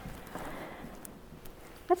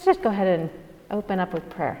Let's just go ahead and open up with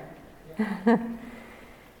prayer. Dear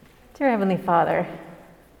Heavenly Father,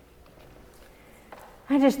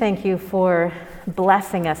 I just thank you for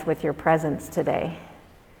blessing us with your presence today.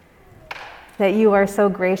 That you are so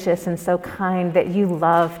gracious and so kind that you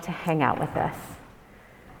love to hang out with us.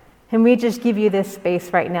 And we just give you this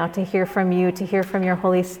space right now to hear from you, to hear from your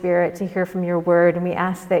Holy Spirit, to hear from your word. And we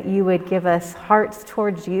ask that you would give us hearts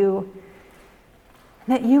towards you,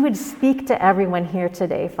 that you would speak to everyone here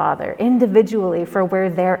today, Father, individually for where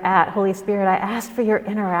they're at. Holy Spirit, I ask for your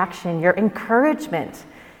interaction, your encouragement,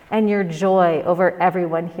 and your joy over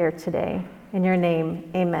everyone here today. In your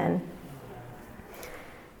name, amen.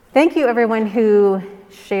 Thank you, everyone who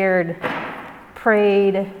shared,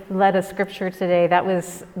 prayed, led a scripture today. That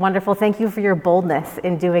was wonderful. Thank you for your boldness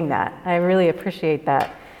in doing that. I really appreciate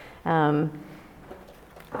that.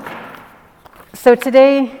 So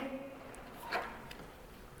today,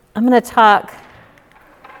 I'm going to talk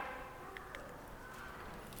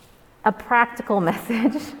a practical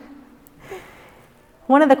message.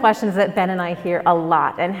 One of the questions that Ben and I hear a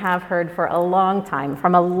lot and have heard for a long time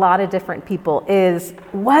from a lot of different people is,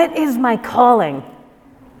 what is my calling?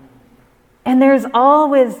 And there's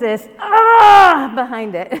always this,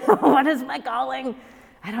 behind it. What is my calling?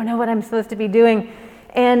 I don't know what I'm supposed to be doing.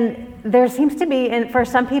 And there seems to be, and for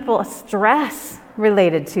some people, a stress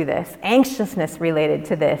related to this, anxiousness related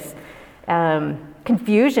to this,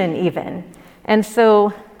 confusion even. And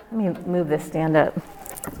so, let me move this stand up.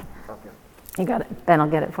 You got it. Ben will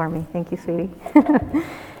get it for me. Thank you, sweetie.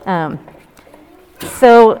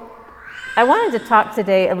 So I wanted to talk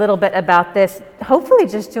today a little bit about this, hopefully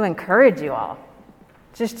just to encourage you all,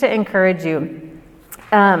 just to encourage you.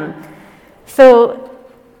 So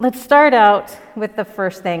let's start out with the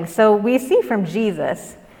first thing. So we see from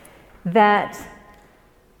Jesus that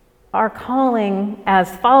our calling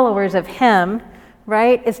as followers of him,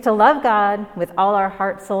 right, is to love God with all our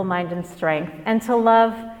heart, soul, mind, and strength, and to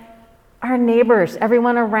love our neighbors,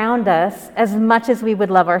 everyone around us, as much as we would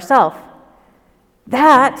love ourselves.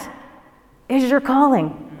 That is your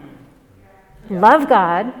calling. Yeah. Love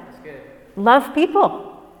God, love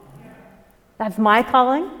people. That's my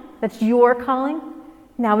calling. That's your calling.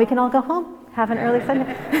 Now we can all go home. Have an early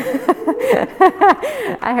Sunday.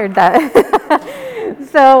 I heard that.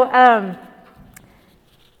 So,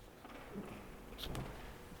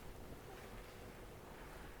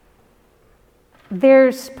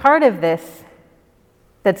 there's part of this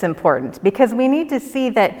that's important because we need to see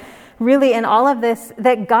that really in all of this,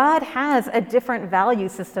 that God has a different value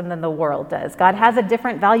system than the world does. God has a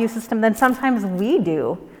different value system than sometimes we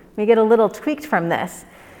do. We get a little tweaked from this.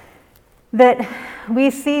 That we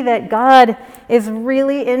see that God is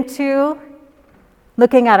really into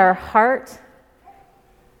looking at our heart,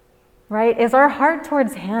 right? Is our heart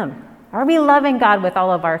towards him? Are we loving God with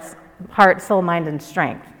all of our heart, soul, mind, and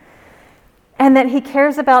strength? And that he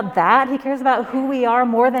cares about that. He cares about who we are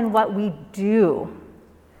more than what we do.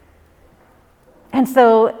 And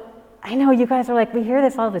so I know you guys are like, we hear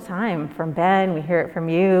this all the time from Ben. We hear it from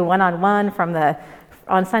you one-on-one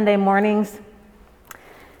on Sunday mornings.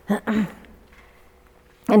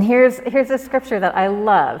 And here's a scripture that I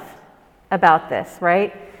love about this,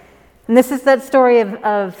 right? And this is that story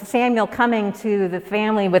of Samuel coming to the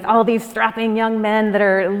family with all these strapping young men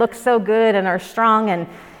that look so good and are strong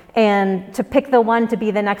and to pick the one to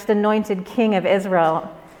be the next anointed king of Israel.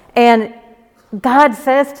 And God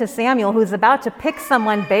says to Samuel, who's about to pick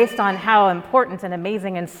someone based on how important and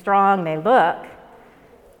amazing and strong they look,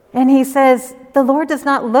 and he says, the Lord does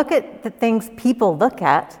not look at the things people look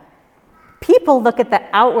at. People look at the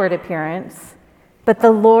outward appearance, but the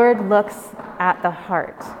Lord looks at the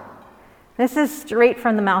heart. This is straight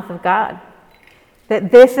from the mouth of God. That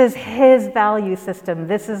this is his value system.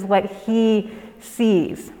 This is what he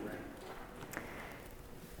sees.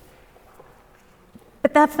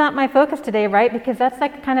 But that's not my focus today, right? Because that's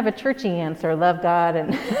like kind of a churchy answer. Love God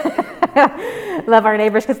and love our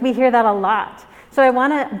neighbors, because we hear that a lot. So I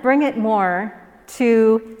want to bring it more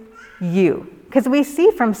to you. Because we see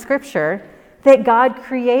from Scripture that God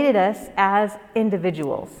created us as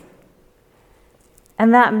individuals.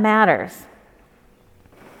 And that matters.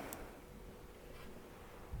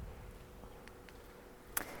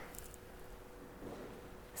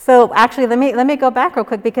 So actually, let me go back real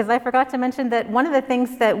quick because I forgot to mention that one of the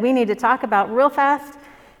things that we need to talk about real fast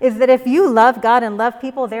is that if you love God and love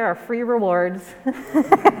people, there are free rewards.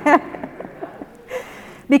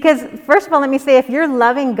 Because first of all, let me say, if you're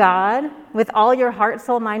loving God with all your heart,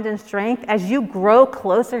 soul, mind, and strength, as you grow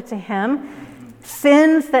closer to him,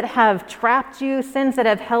 Sins that have trapped you, sins that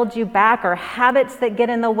have held you back, or habits that get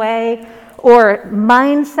in the way, or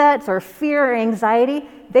mindsets or fear or anxiety,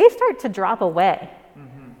 they start to drop away.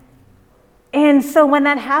 And so when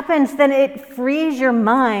that happens, then it frees your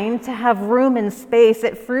mind to have room and space.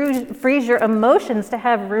 It frees your emotions to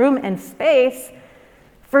have room and space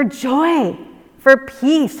for joy, for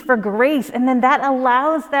peace, for grace. And then that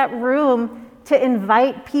allows that room to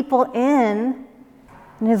invite people in.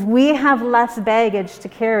 And as we have less baggage to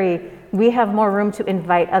carry, we have more room to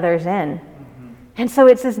invite others in. And so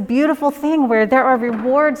it's this beautiful thing where there are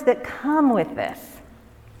rewards that come with this.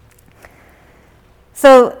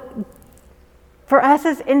 So for us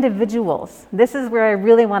as individuals, this is where I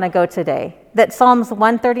really want to go today. That Psalms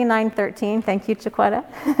 139:13, thank you, Chiquetta.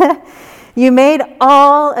 You made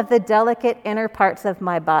all of the delicate inner parts of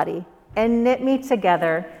my body and knit me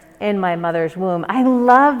together in my mother's womb. I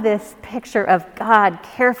love this picture of God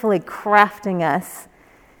carefully crafting us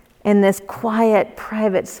in this quiet,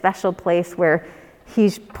 private, special place where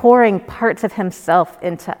he's pouring parts of himself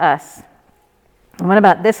into us. And what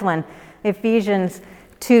about this one? Ephesians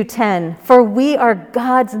 2:10, for we are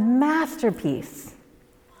God's masterpiece.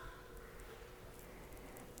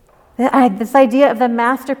 This idea of the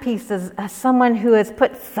masterpiece is someone who has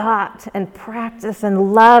put thought and practice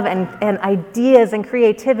and love and ideas and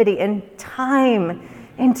creativity and time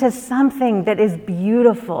into something that is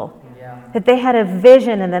beautiful. Yeah. That they had a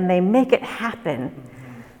vision and then they make it happen.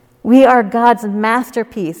 We are God's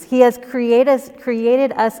masterpiece. He has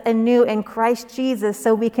created us anew in Christ Jesus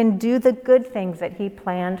so we can do the good things that he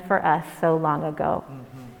planned for us so long ago.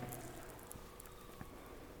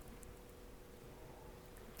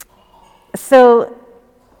 So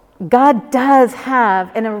God does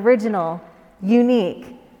have an original,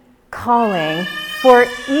 unique calling for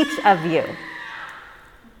each of you.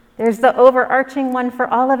 There's the overarching one for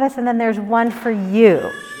all of us, and then there's one for you.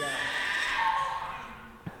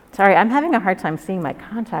 Sorry, I'm having a hard time seeing. My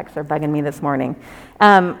contacts are bugging me this morning.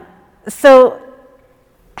 So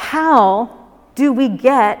how do we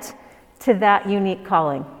get to that unique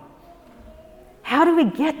calling? How do we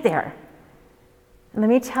get there? Let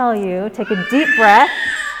me tell you, take a deep breath.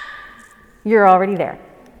 You're already there.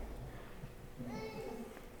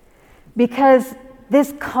 Because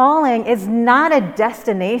this calling is not a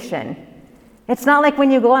destination. It's not like when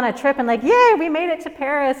you go on a trip and like, yay, we made it to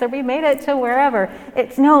Paris or we made it to wherever.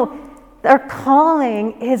 Our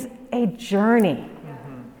calling is a journey.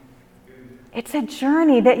 It's a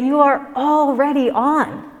journey that you are already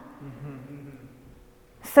on.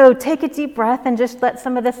 So take a deep breath and just let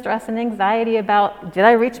some of the stress and anxiety about, did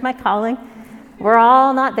I reach my calling? We're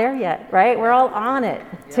all not there yet, right? We're all on it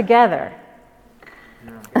together.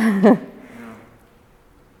 Yeah.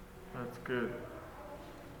 That's good.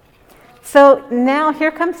 So now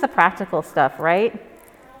here comes the practical stuff, right?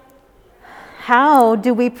 How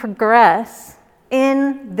do we progress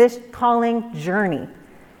in this calling journey?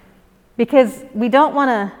 Because we don't want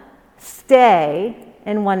to stay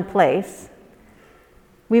in one place.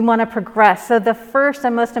 We want to progress. So the first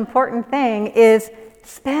and most important thing is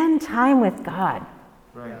spend time with God.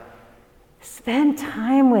 Right. Spend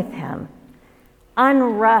time with him.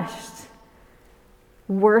 Unrushed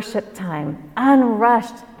worship time.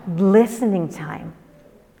 Unrushed listening time.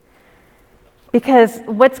 Because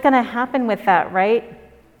what's going to happen with that, right?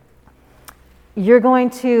 You're going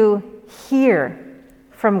to hear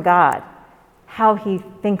from God how he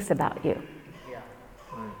thinks about you.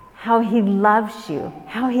 How he loves you,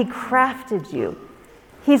 how he crafted you.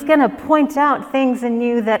 He's going to point out things in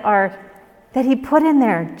you that he put in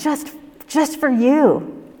there just for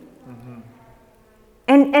you.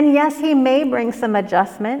 And yes, he may bring some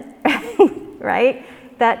adjustment, right?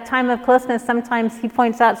 That time of closeness, sometimes he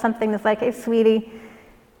points out something that's like, hey, sweetie,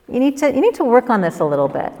 you need to work on this a little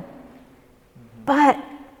bit. But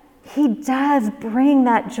he does bring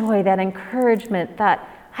that joy, that encouragement, that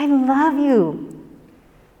I love you.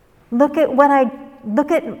 Look at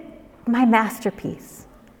my masterpiece.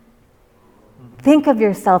 Think of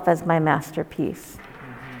yourself as my masterpiece.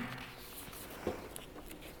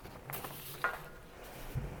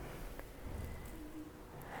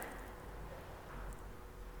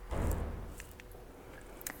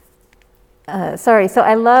 So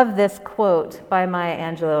I love this quote by Maya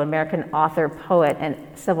Angelou, American author, poet, and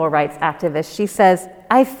civil rights activist. She says,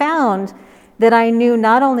 I found that I knew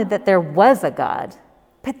not only that there was a God,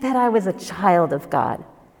 but that I was a child of God.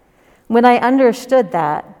 When I understood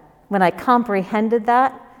that, when I comprehended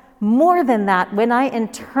that, more than that, when I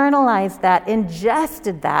internalized that,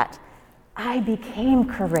 ingested that, I became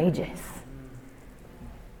courageous.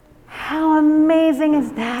 How amazing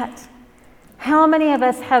is that? How many of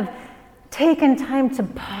us have taken time to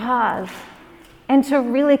pause and to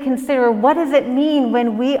really consider, what does it mean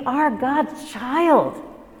when we are God's child?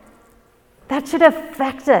 That should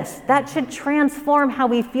affect us. That should transform how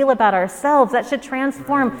we feel about ourselves. That should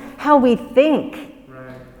transform how we think.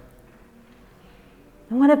 Right.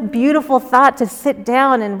 And what a beautiful thought to sit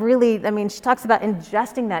down and really, she talks about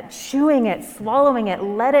ingesting that, chewing it, swallowing it,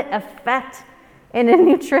 let it affect in a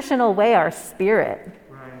nutritional way our spirit.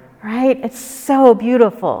 Right? It's so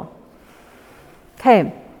beautiful.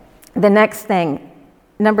 Okay, the next thing,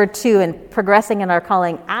 number 2, in progressing in our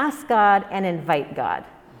calling, ask God and invite God.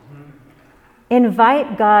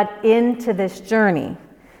 Invite God into this journey.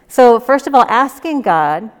 So first of all, asking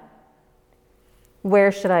God,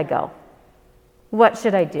 where should I go? What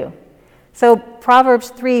should I do? So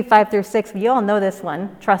Proverbs 3:5-6, you all know this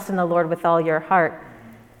one, trust in the Lord with all your heart.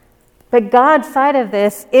 But God's side of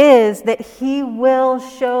this is that he will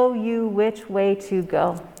show you which way to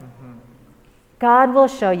go. God will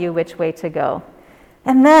show you which way to go.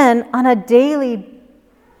 And then on a daily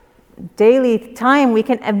time, we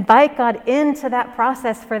can invite God into that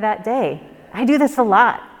process for that day. I do this a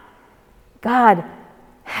lot. God,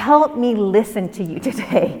 help me listen to you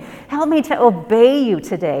today. Help me to obey you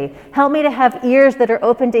today. Help me to have ears that are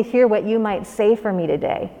open to hear what you might say for me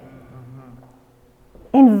today.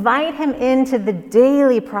 Invite him into the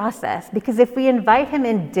daily process, because if we invite him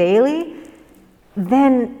in daily,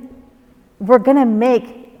 then we're going to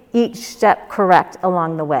make each step correct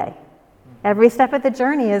along the way. Every step of the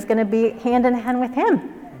journey is going to be hand in hand with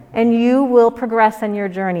him, and you will progress in your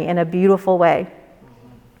journey in a beautiful way.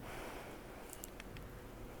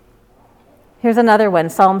 Here's another one,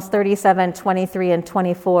 Psalms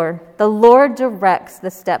 37:23-24. The Lord directs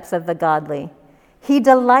the steps of the godly. He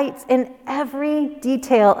delights in every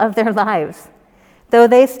detail of their lives. Though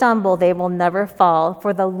they stumble, they will never fall,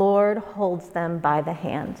 for the Lord holds them by the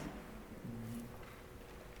hand.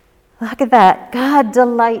 Look at that. God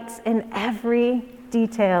delights in every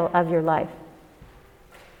detail of your life.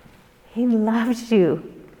 He loves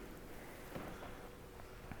you.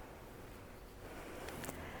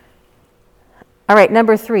 All right,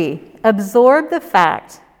 number 3, absorb the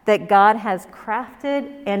fact that God has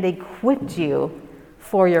crafted and equipped you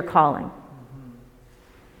for your calling.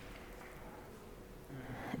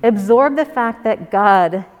 Absorb the fact that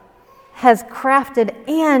God has crafted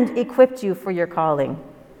and equipped you for your calling.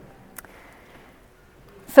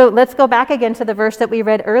 So let's go back again to the verse that we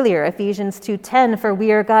read earlier, Ephesians 2:10, for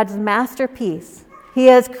we are God's masterpiece. He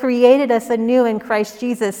has created us anew in Christ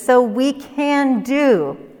Jesus so we can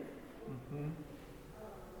do.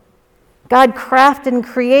 God crafted and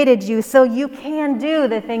created you so you can do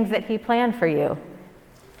the things that he planned for you.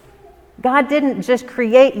 God didn't just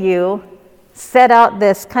create you, set out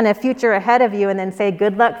this kind of future ahead of you, and then say,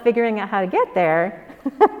 good luck figuring out how to get there.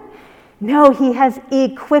 No, he has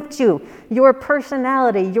equipped you. Your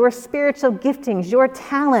personality, your spiritual giftings, your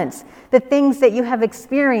talents, the things that you have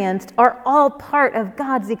experienced are all part of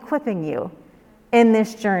God's equipping you in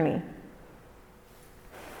this journey.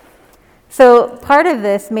 So part of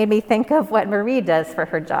this made me think of what Marie does for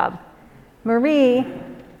her job. Marie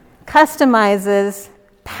customizes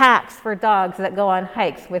packs for dogs that go on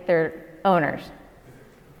hikes with their owners.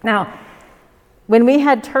 Now, when we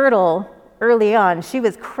had Turtle early on, she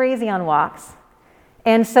was crazy on walks.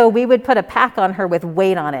 And so we would put a pack on her with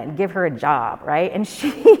weight on it and give her a job, right? And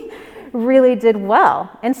she really did well.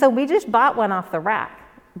 And so we just bought one off the rack.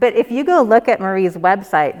 But if you go look at Marie's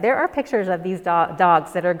website, there are pictures of these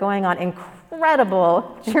dogs that are going on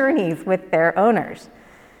incredible journeys with their owners.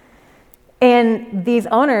 And these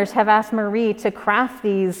owners have asked Marie to craft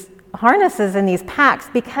these harnesses and these packs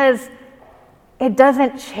because it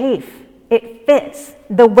doesn't chafe. It fits.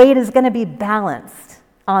 The weight is going to be balanced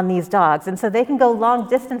on these dogs. And so they can go long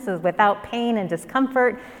distances without pain and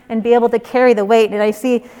discomfort and be able to carry the weight. And I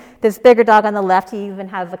see this bigger dog on the left, he even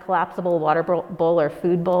has a collapsible water bowl or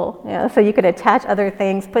food bowl. So you could attach other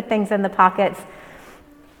things, put things in the pockets.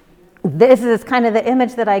 This is kind of the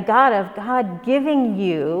image that I got of God giving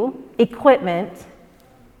you equipment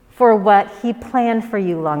for what he planned for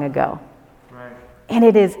you long ago. Right. And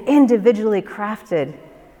it is individually crafted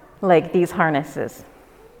like these harnesses.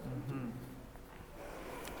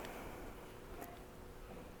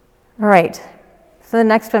 All right, so the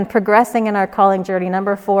next one, progressing in our calling journey.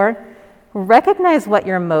 Number 4, recognize what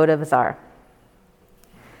your motives are.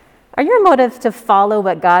 Are your motives to follow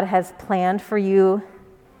what God has planned for you,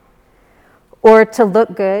 or to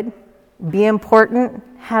look good, be important,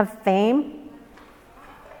 have fame,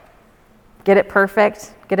 get it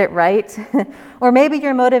perfect, get it right? Or maybe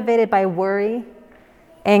you're motivated by worry,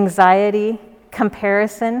 anxiety,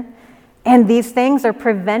 comparison, And these things are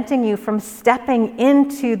preventing you from stepping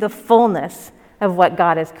into the fullness of what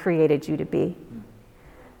God has created you to be.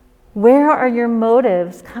 Where are your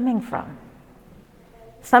motives coming from?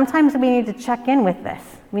 Sometimes we need to check in with this.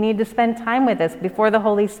 We need to spend time with this before the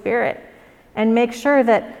Holy Spirit and make sure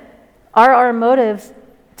that are our motives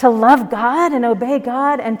to love God and obey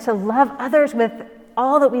God and to love others with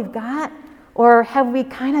all that we've got? Or have we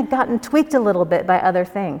kind of gotten tweaked a little bit by other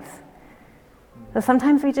things? So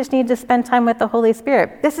sometimes we just need to spend time with the Holy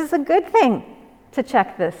Spirit. This is a good thing to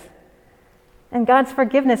check this. And God's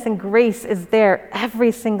forgiveness and grace is there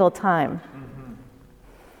every single time. Mm-hmm.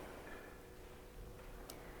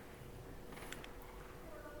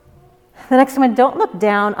 The next one, don't look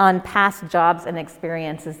down on past jobs and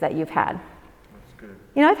experiences that you've had. That's good.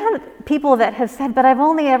 You know, I've had people that have said, but I've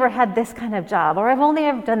only ever had this kind of job, or I've only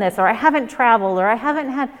ever done this, or I haven't traveled, or I haven't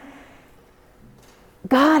had...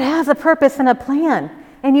 God has a purpose and a plan,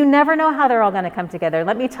 and you never know how they're all going to come together.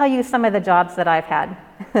 Let me tell you some of the jobs that I've had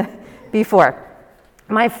before.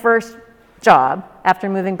 My first job after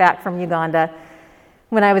moving back from Uganda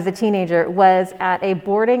when I was a teenager was at a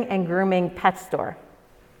boarding and grooming pet store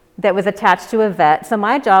that was attached to a vet. So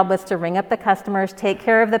my job was to ring up the customers, take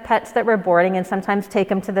care of the pets that were boarding, and sometimes take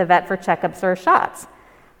them to the vet for checkups or shots.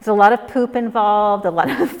 There's a lot of poop involved, a lot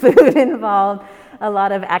of food involved, a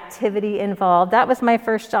lot of activity involved. That was my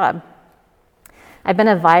first job. I've been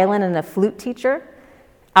a violin and a flute teacher.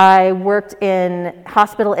 I worked in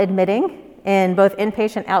hospital admitting in both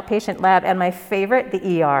inpatient, outpatient lab, and my favorite,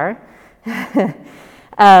 the ER.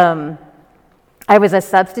 I was a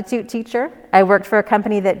substitute teacher. I worked for a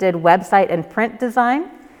company that did website and print design.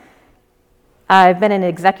 I've been an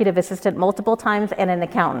executive assistant multiple times and an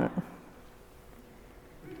accountant.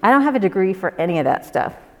 I don't have a degree for any of that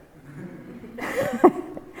stuff.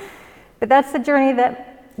 But that's the journey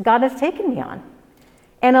that God has taken me on.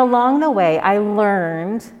 And along the way, I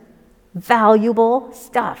learned valuable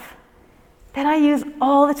stuff that I use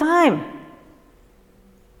all the time.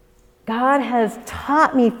 God has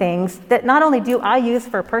taught me things that not only do I use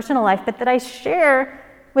for personal life, but that I share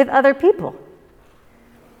with other people.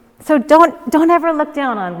 So don't ever look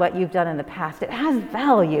down on what you've done in the past. It has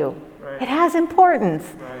value. Right. It has importance.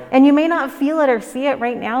 Right. And you may not feel it or see it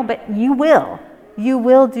right now, but you will. You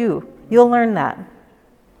will do. You'll learn that.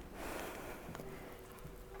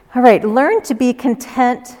 All right, learn to be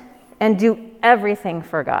content and do everything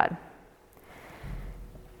for God.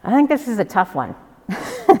 I think this is a tough one.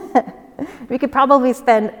 We could probably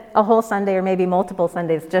spend a whole Sunday or maybe multiple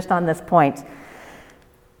Sundays just on this point.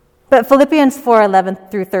 But Philippians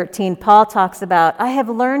 4:11 through 13, Paul talks about, I have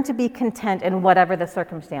learned to be content in whatever the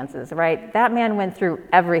circumstances, right? That man went through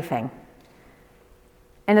everything.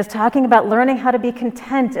 And is talking about learning how to be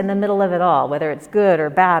content in the middle of it all, whether it's good or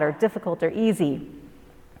bad or difficult or easy.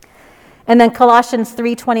 And then Colossians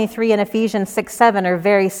 3:23 and Ephesians 6:7 are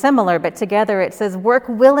very similar, but together it says, work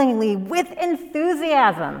willingly with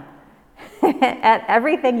enthusiasm at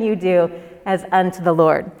everything you do as unto the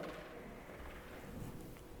Lord.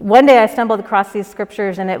 One day I stumbled across these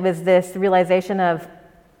scriptures and it was this realization of,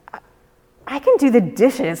 I can do the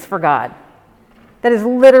dishes for God. That is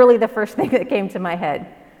literally the first thing that came to my head.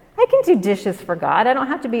 I can do dishes for God. I don't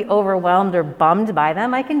have to be overwhelmed or bummed by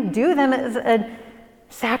them. I can do them as a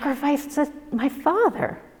sacrifice to my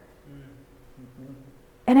Father.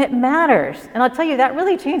 And it matters. And I'll tell you, that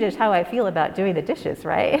really changes how I feel about doing the dishes,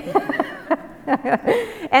 right?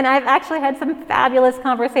 And I've actually had some fabulous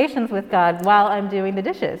conversations with God while I'm doing the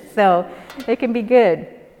dishes. So it can be good.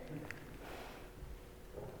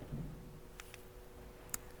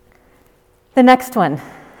 The next one,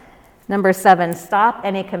 number 7, stop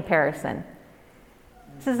any comparison.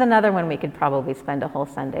 This is another one we could probably spend a whole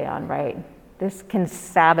Sunday on, right? This can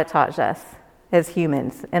sabotage us as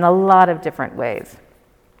humans in a lot of different ways.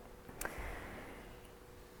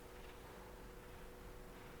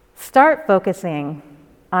 Start focusing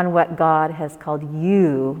on what God has called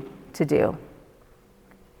you to do.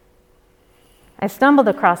 I stumbled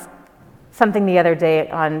across something the other day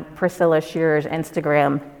on Priscilla Shearer's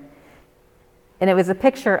Instagram, and it was a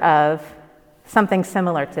picture of something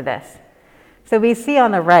similar to this. So we see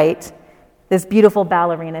on the right this beautiful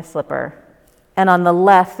ballerina slipper, and on the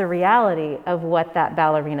left the reality of what that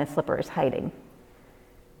ballerina slipper is hiding.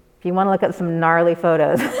 If you want to look at some gnarly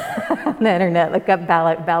photos on the internet, look up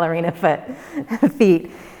ballerina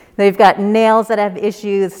feet. They've got nails that have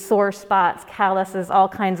issues, sore spots, calluses, all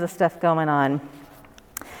kinds of stuff going on.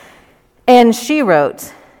 And she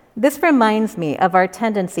wrote, this reminds me of our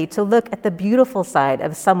tendency to look at the beautiful side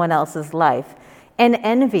of someone else's life and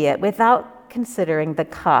envy it without considering the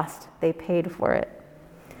cost they paid for it.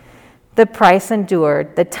 the price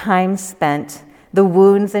endured, the time spent, the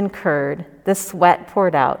wounds incurred, the sweat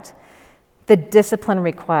poured out, the discipline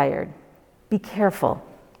required. Be careful.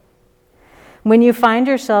 When you find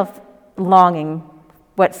yourself longing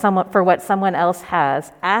for what someone else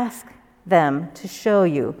has, ask them to show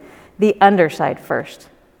you the underside first,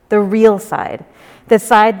 the real side, the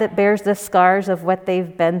side that bears the scars of what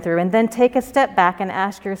they've been through, and then take a step back and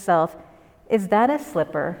ask yourself, is that a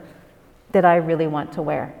slipper that I really want to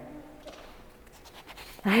wear?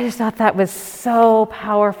 I just thought that was so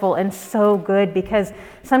powerful and so good, because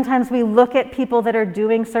sometimes we look at people that are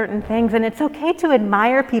doing certain things, and it's okay to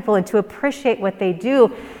admire people and to appreciate what they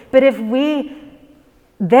do, but if we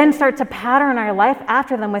then start to pattern our life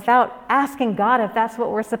after them without asking God if that's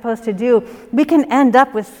what we're supposed to do, we can end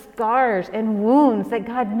up with scars and wounds that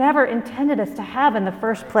God never intended us to have in the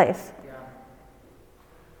first place.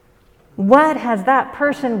 What has that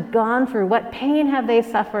person gone through? What pain have they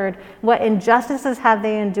suffered? What injustices have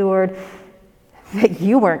they endured that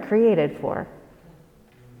you weren't created for?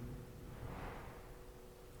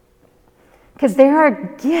 Because there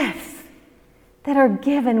are gifts that are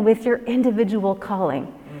given with your individual calling.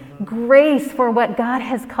 Mm-hmm. Grace for what God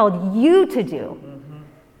has called you to do.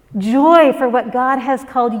 Mm-hmm. Joy for what God has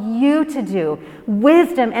called you to do.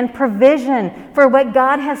 Wisdom and provision for what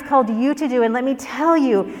God has called you to do. And let me tell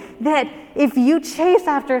you that if you chase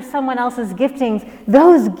after someone else's giftings,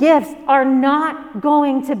 those gifts are not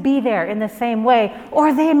going to be there in the same way,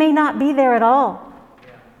 or they may not be there at all.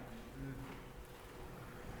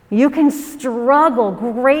 You can struggle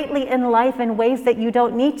greatly in life in ways that you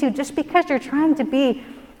don't need to, just because you're trying to be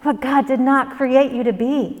what God did not create you to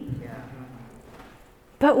be. Yeah.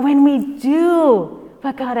 But when we do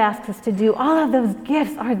what God asks us to do, all of those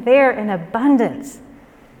gifts are there in abundance.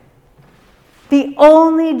 The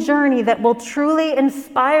only journey that will truly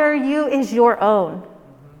inspire you is your own.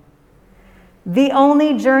 The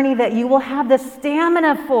only journey that you will have the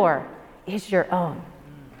stamina for is your own.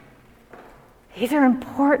 These are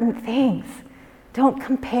important things. Don't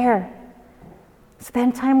compare.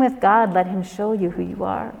 Spend time with God. Let Him show you who you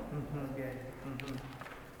are. Mm-hmm.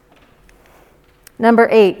 Number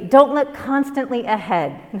 8, don't look constantly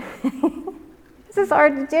ahead. This is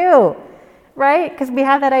hard to do, right? Because we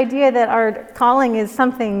have that idea that our calling is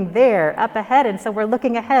something there, up ahead, and so we're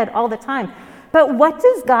looking ahead all the time. But what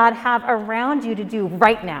does God have around you to do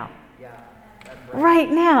right now? Yeah, that's right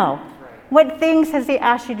now. What things has He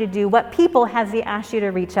asked you to do? What people has He asked you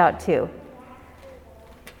to reach out to?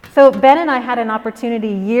 So Ben and I had an opportunity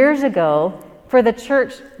years ago for the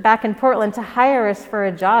church back in Portland to hire us for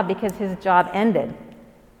a job because his job ended.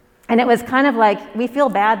 And it was kind of like, we feel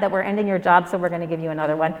bad that we're ending your job, so we're going to give you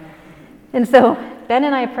another one. And so Ben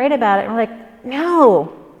and I prayed about it, and we're like,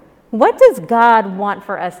 no. What does God want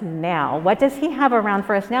for us now? What does He have around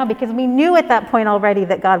for us now? Because we knew at that point already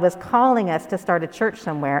that God was calling us to start a church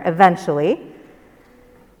somewhere eventually.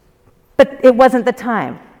 But it wasn't the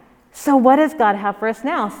time. So what does God have for us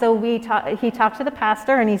now? So he talked to the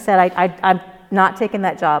pastor, and he said, I'm not taking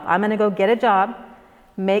that job. I'm going to go get a job,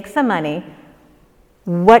 make some money.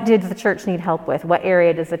 What did the church need help with? What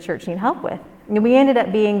area does the church need help with? And we ended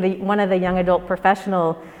up being one of the young adult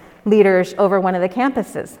professional leaders over one of the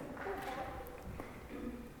campuses.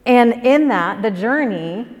 And in that, the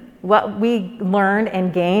journey, what we learned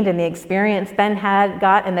and gained and the experience Ben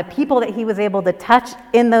got and the people that he was able to touch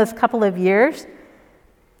in those couple of years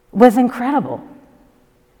was incredible.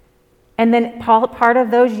 And then part of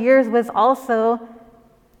those years was also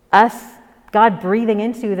God breathing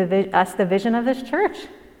into the vision of this church.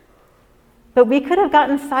 But we could have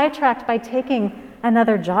gotten sidetracked by taking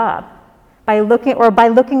another job, by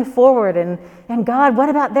looking forward and God, what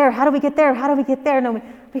about there? How do we get there? How do we get there? No,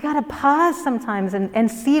 we got to pause sometimes and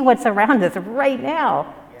see what's around us right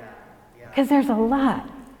now. Because there's a lot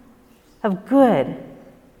of good.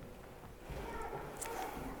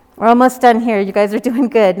 We're almost done here. You guys are doing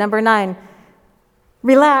good. Number 9,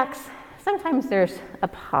 relax. Sometimes there's a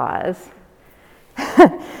pause.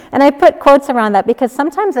 And I put quotes around that because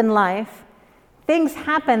sometimes in life, things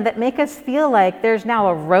happen that make us feel like there's now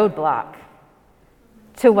a roadblock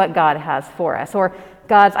to what God has for us. Or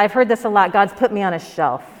I've heard this a lot, God's put me on a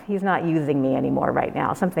shelf. He's not using me anymore right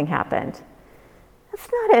now. Something happened. That's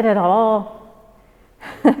not it at all.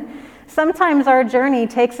 Sometimes our journey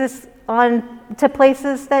takes us on to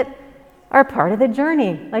places that are part of the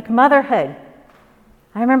journey, like motherhood.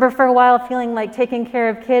 I remember for a while feeling like taking care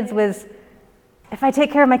of kids was, if I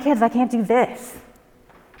take care of my kids, I can't do this.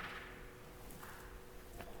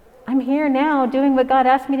 I'm here now doing what God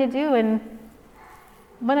asked me to do, and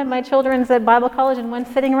one of my children's at Bible college and one's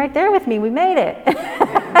sitting right there with me. We made it.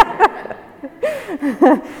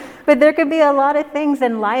 But there could be a lot of things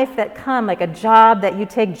in life that come, like a job that you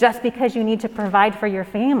take just because you need to provide for your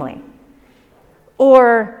family,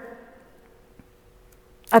 or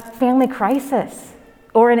a family crisis,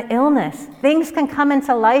 or an illness. Things can come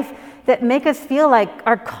into life that make us feel like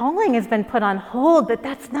our calling has been put on hold, but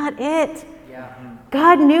that's not it. Yeah.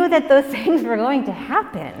 God knew that those things were going to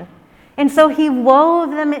happen. And so he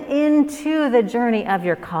wove them into the journey of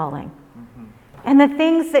your calling. Mm-hmm. And the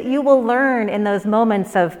things that you will learn in those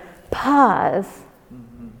moments of pause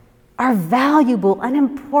Mm-hmm. are valuable and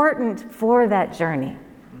important for that journey.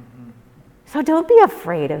 Mm-hmm. So don't be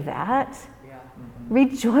afraid of that. Yeah. Mm-hmm.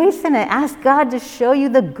 Rejoice in it. Ask God to show you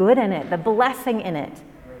the good in it, the blessing in it,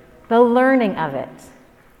 the learning of it.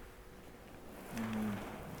 Mm-hmm.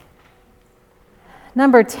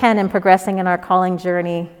 Number 10 in progressing in our calling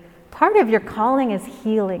journey, part of your calling is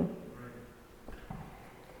healing.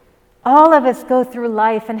 All of us go through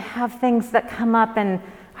life and have things that come up and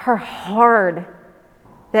are hard,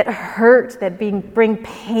 that hurt, that bring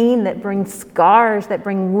pain, that bring scars, that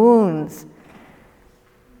bring wounds,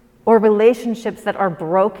 or relationships that are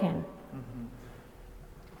broken. Mm-hmm.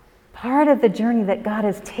 Part of the journey that God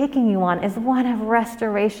is taking you on is one of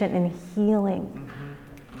restoration and healing.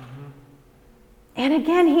 Mm-hmm. Mm-hmm. And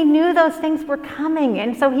again, he knew those things were coming,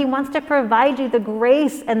 and so he wants to provide you the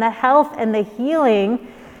grace and the health and the healing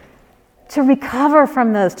to recover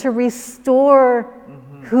from those, to restore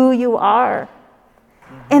who you are.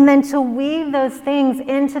 And then to weave those things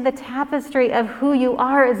into the tapestry of who you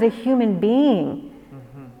are as a human being.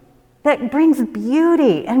 That brings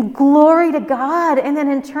beauty and glory to God. And then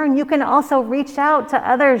in turn, you can also reach out to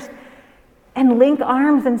others and link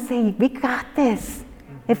arms and say, we got this.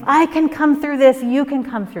 If I can come through this, you can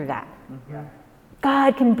come through that.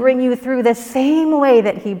 God can bring you through the same way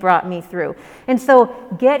that he brought me through. And so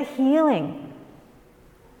get healing.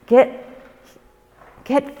 Get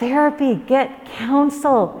therapy, get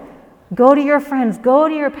counsel. Go to your friends, go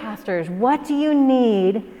to your pastors. What do you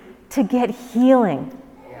need to get healing?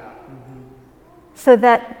 So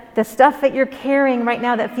that the stuff that you're carrying right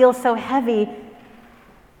now that feels so heavy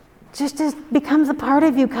just becomes a part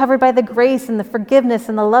of you, covered by the grace and the forgiveness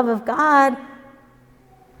and the love of God.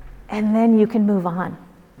 And then you can move on.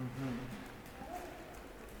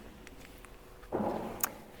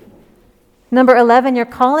 Number 11, your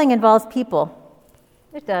calling involves people.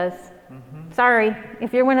 It does. Sorry,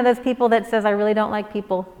 if you're one of those people that says, I really don't like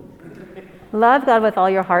people. Love God with all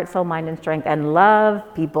your heart, soul, mind, and strength, and love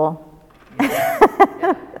people.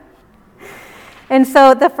 And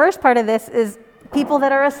so the first part of this is people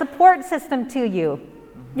that are a support system to you.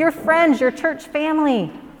 Your friends, your church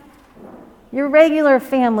family, your regular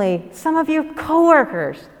family, some of you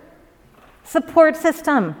coworkers. Support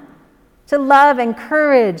system to love,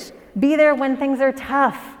 encourage, be there when things are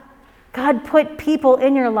tough. God put people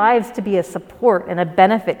in your lives to be a support and a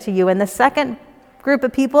benefit to you. And the second group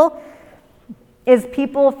of people is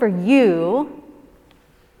people for you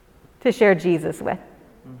to share Jesus with.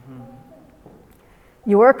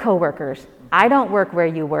 Your coworkers. I don't work where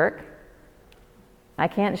you work. I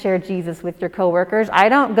can't share Jesus with your coworkers. I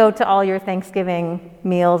don't go to all your Thanksgiving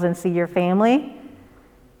meals and see your family.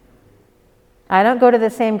 I don't go to the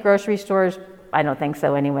same grocery stores. I don't think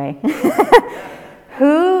so anyway.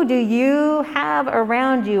 Who do you have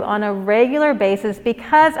around you on a regular basis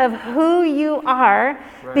because of who you are,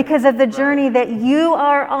 because of the journey that you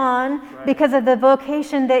are on, because of the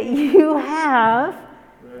vocation that you have?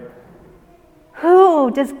 Who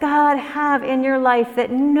does God have in your life that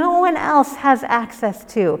no one else has access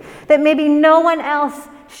to, that maybe no one else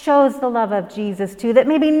shows the love of Jesus to, that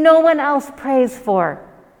maybe no one else prays for?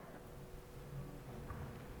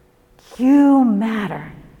 You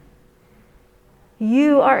matter.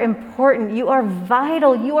 You are important. You are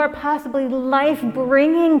vital. You are possibly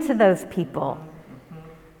life-bringing to those people.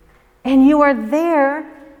 And you are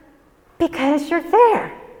there because you're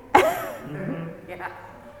there.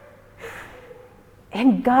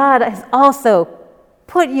 And God has also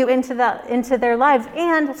put you into their lives.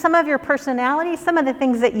 And some of your personality, some of the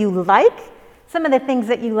things that you like, some of the things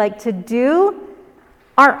that you like to do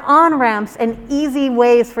are on-ramps and easy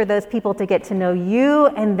ways for those people to get to know you,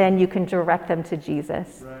 and then you can direct them to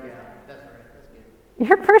Jesus. Right. Yeah, that's right. That's good.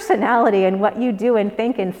 Your personality and what you do and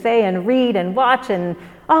think and say and read and watch and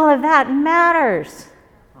all of that matters.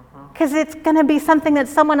 Because it's going to be something that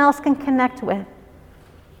someone else can connect with.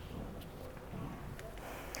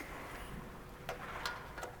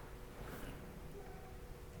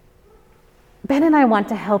 Ben and I want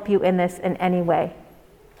to help you in this in any way.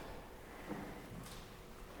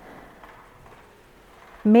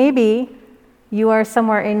 Maybe you are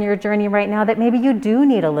somewhere in your journey right now that maybe you do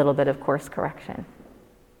need a little bit of course correction.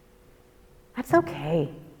 That's okay.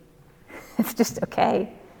 It's just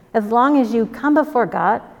okay. As long as you come before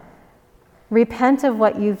God, repent of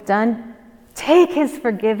what you've done, take his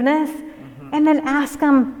forgiveness, and then ask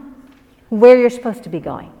him where you're supposed to be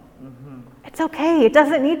going. It's okay. It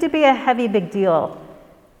doesn't need to be a heavy, big deal.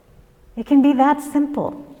 It can be that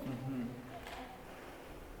simple.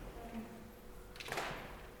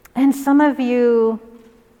 And some of you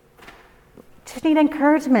just need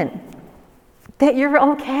encouragement that you're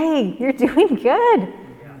okay. You're doing good.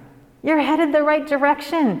 You're headed the right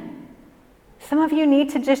direction. Some of you need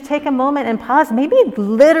to just take a moment and pause. Maybe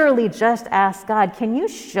literally just ask God, can you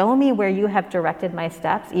show me where you have directed my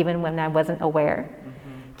steps even when I wasn't aware?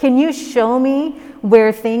 Can you show me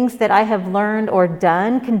where things that I have learned or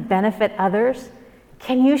done can benefit others?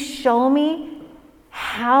 Can you show me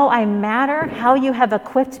how I matter, how you have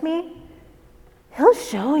equipped me? He'll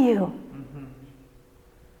show you.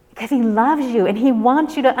 Because he loves you and he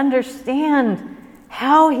wants you to understand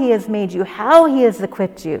how he has made you, how he has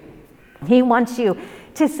equipped you. He wants you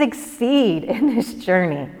to succeed in this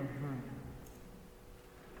journey.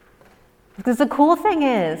 Because the cool thing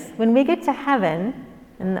is, when we get to heaven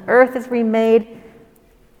and the earth is remade,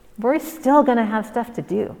 we're still going to have stuff to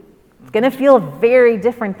do. It's going to feel very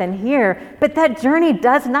different than here, but that journey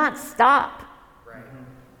does not stop.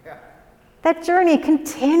 That journey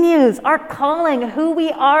continues. Our calling, who we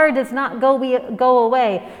are, does not go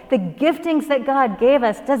away. The giftings that God gave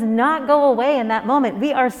us does not go away in that moment.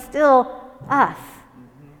 We are still us.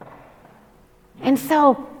 And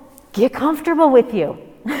so, get comfortable with you.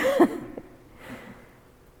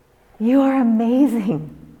 You are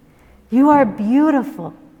amazing. You are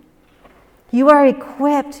beautiful. You are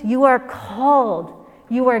equipped. You are called.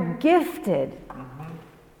 You are gifted.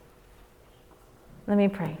 Let me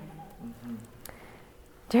pray.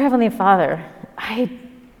 Dear Heavenly Father, I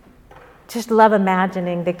just love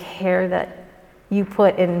imagining the care that you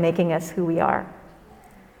put in making us who we are.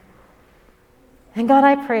 And God,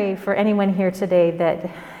 I pray for anyone here today that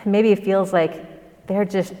maybe feels like they're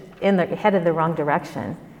just headed the wrong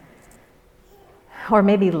direction, or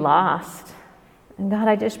maybe lost. And God,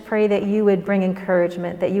 I just pray that you would bring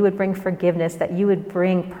encouragement, that you would bring forgiveness, that you would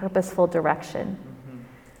bring purposeful direction.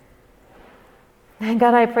 And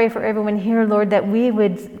God, I pray for everyone here, Lord, that we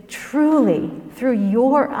would truly, through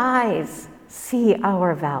your eyes, see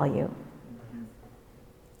our value.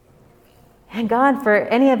 And God, for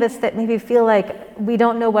any of us that maybe feel like we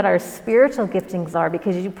don't know what our spiritual giftings are,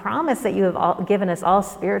 because you promise that you have given us all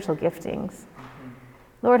spiritual giftings.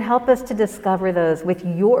 Lord, help us to discover those with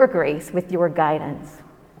your grace, with your guidance.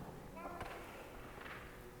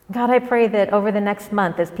 God, I pray that over the next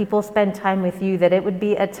month, as people spend time with you, that it would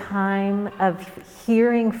be a time of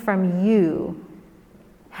hearing from you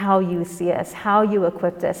how you see us, how you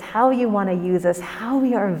equipped us, how you want to use us, how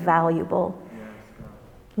we are valuable.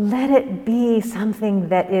 Let it be something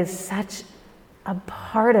that is such a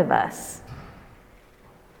part of us,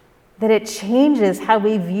 that it changes how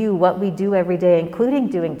we view what we do every day, including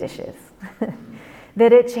doing dishes.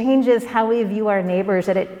 That it changes how we view our neighbors,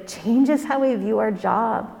 that it changes how we view our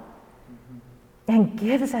job. And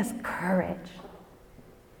gives us courage.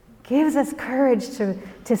 Gives us courage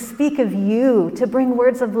to speak of you, to bring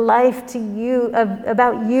words of life to you,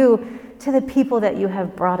 about you, to the people that you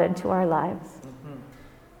have brought into our lives.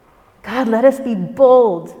 God, let us be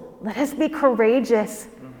bold. Let us be courageous.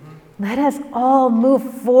 Let us all move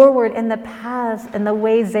forward in the paths and the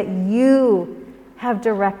ways that you have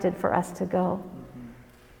directed for us to go.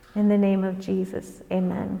 In the name of Jesus,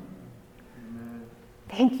 amen.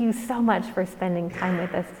 Thank you so much for spending time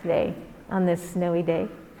with us today on this snowy day.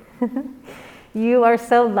 You are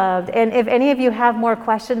so loved. And if any of you have more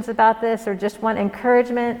questions about this or just want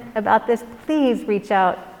encouragement about this, please reach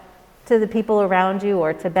out to the people around you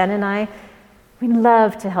or to Ben and I. We'd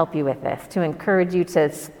love to help you with this, to encourage you,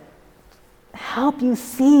 to help you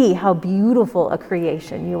see how beautiful a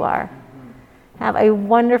creation you are. Have a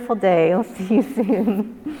wonderful day. I'll see you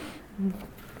soon.